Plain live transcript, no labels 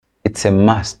It's a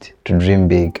must to dream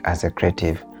big as a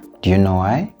creative. Do you know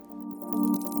why?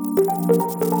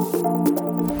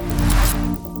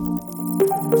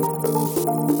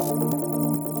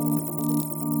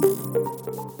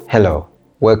 Hello,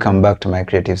 welcome back to my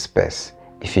creative space.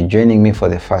 If you're joining me for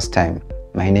the first time,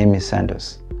 my name is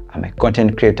Santos. I'm a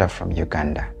content creator from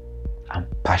Uganda. I'm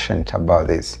passionate about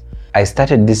this. I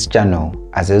started this channel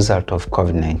as a result of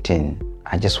COVID-19.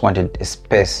 I just wanted a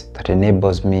space that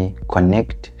enables me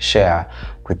connect, share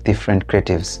with different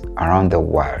creatives around the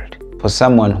world. For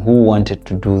someone who wanted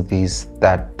to do this,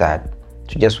 that,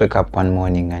 to just wake up one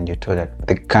morning and you're told that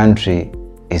the country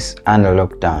is under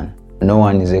lockdown. No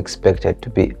one is expected to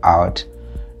be out.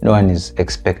 No one is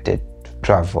expected to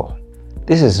travel.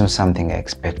 This is not something I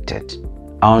expected.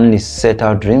 I only set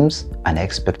out dreams and I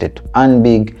expected to earn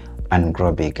big and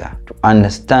grow bigger. To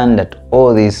understand that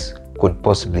all this could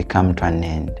possibly come to an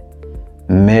end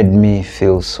made me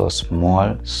feel so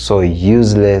small, so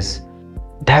useless.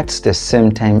 That's the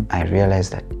same time I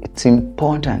realized that it's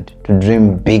important to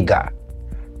dream bigger.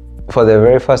 For the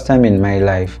very first time in my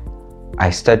life,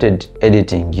 I started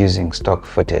editing using stock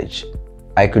footage.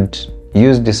 I could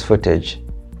use this footage,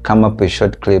 come up with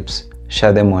short clips,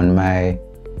 share them on my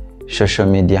social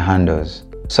media handles.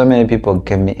 So many people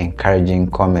gave me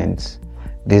encouraging comments.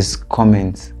 These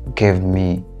comments gave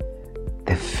me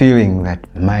the feeling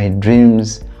that my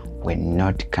dreams were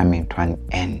not coming to an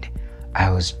end.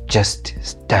 I was just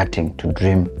starting to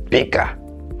dream bigger.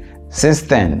 Since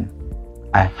then,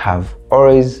 I have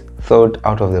always thought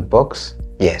out of the box,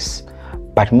 yes,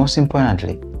 but most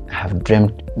importantly, I have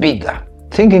dreamed bigger.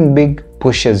 Thinking big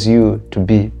pushes you to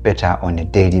be better on a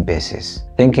daily basis.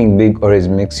 Thinking big always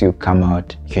makes you come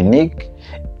out unique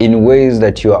in ways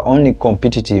that you are only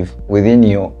competitive within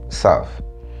yourself.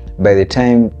 By the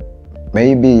time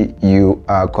maybe you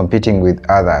are competing with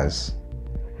others,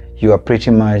 you are pretty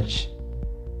much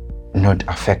not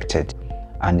affected.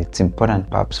 And it's important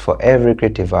perhaps for every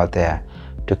creative out there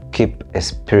to keep a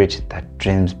spirit that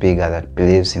dreams bigger, that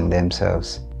believes in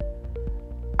themselves.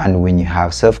 And when you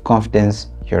have self-confidence,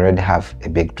 you already have a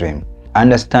big dream.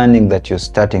 Understanding that you're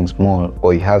starting small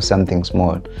or you have something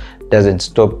small doesn't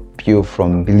stop you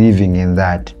from believing in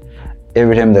that.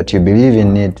 Every time that you believe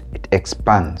in it, it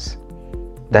expands.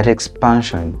 That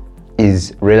expansion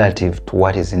is relative to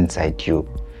what is inside you.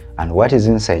 And what is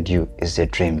inside you is a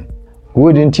dream.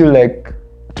 Wouldn't you like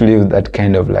to live that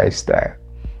kind of lifestyle?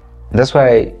 That's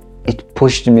why it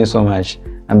pushed me so much.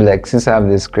 I'm like, since I have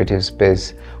this creative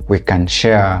space, we can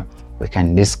share, we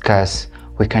can discuss,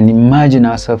 we can imagine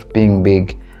ourselves being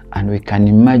big, and we can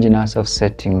imagine ourselves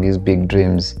setting these big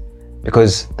dreams.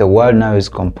 Because the world now is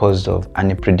composed of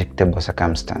unpredictable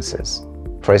circumstances.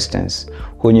 For instance,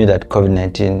 who knew that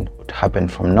COVID-19 would happen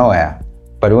from nowhere?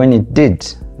 But when it did,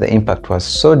 the impact was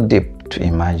so deep to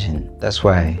imagine. That's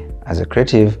why, as a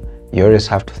creative, you always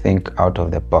have to think out of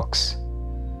the box.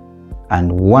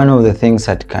 And one of the things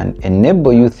that can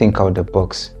enable you to think out of the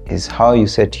box is how you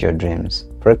set your dreams.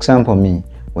 For example, me,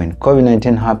 when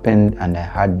COVID-19 happened and I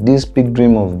had this big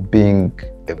dream of being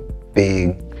a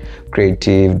big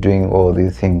creative, doing all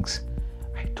these things,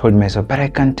 I told myself, but I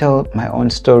can tell my own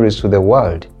stories to the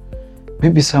world.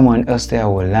 Maybe someone else there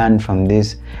will learn from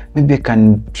this. Maybe I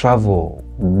can travel,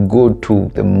 go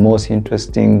to the most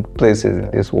interesting places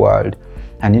in this world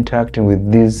and interacting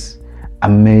with these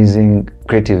amazing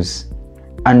creatives.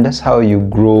 And that's how you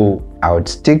grow. I would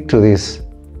stick to this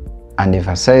and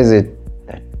emphasize it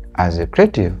that as a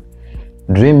creative,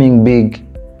 dreaming big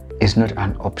is not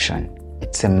an option.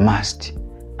 It's a must.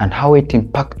 And how it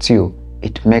impacts you,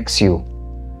 it makes you.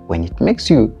 When it makes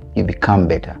you, you become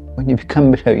better. When you become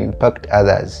better, you impact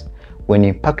others. When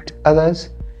you impact others,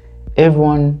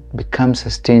 everyone becomes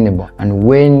sustainable. And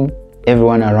when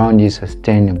everyone around you is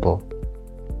sustainable,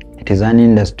 it is an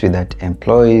industry that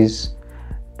employs,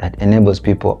 that enables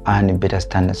people earn better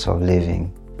standards of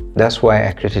living. That's why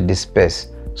I created this space,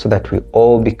 so that we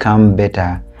all become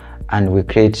better and we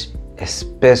create a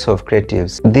space of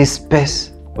creatives. This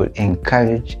space will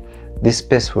encourage, this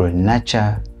space will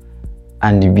nurture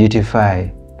and beautify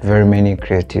very many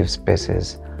creative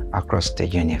spaces across the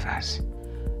universe.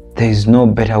 There is no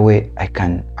better way I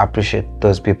can appreciate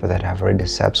those people that have already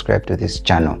subscribed to this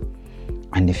channel.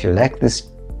 And if you like this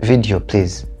video,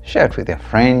 please share it with a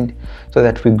friend so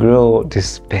that we grow this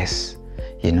space.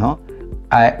 You know,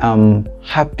 I am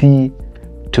happy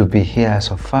to be here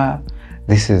so far.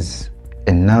 This is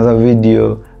another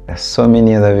video. There's so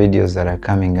many other videos that are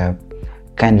coming up.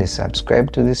 Kindly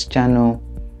subscribe to this channel,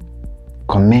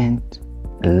 comment,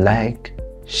 like,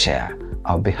 share.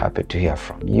 I'll be happy to hear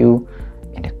from you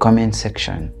in the comment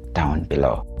section down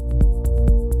below.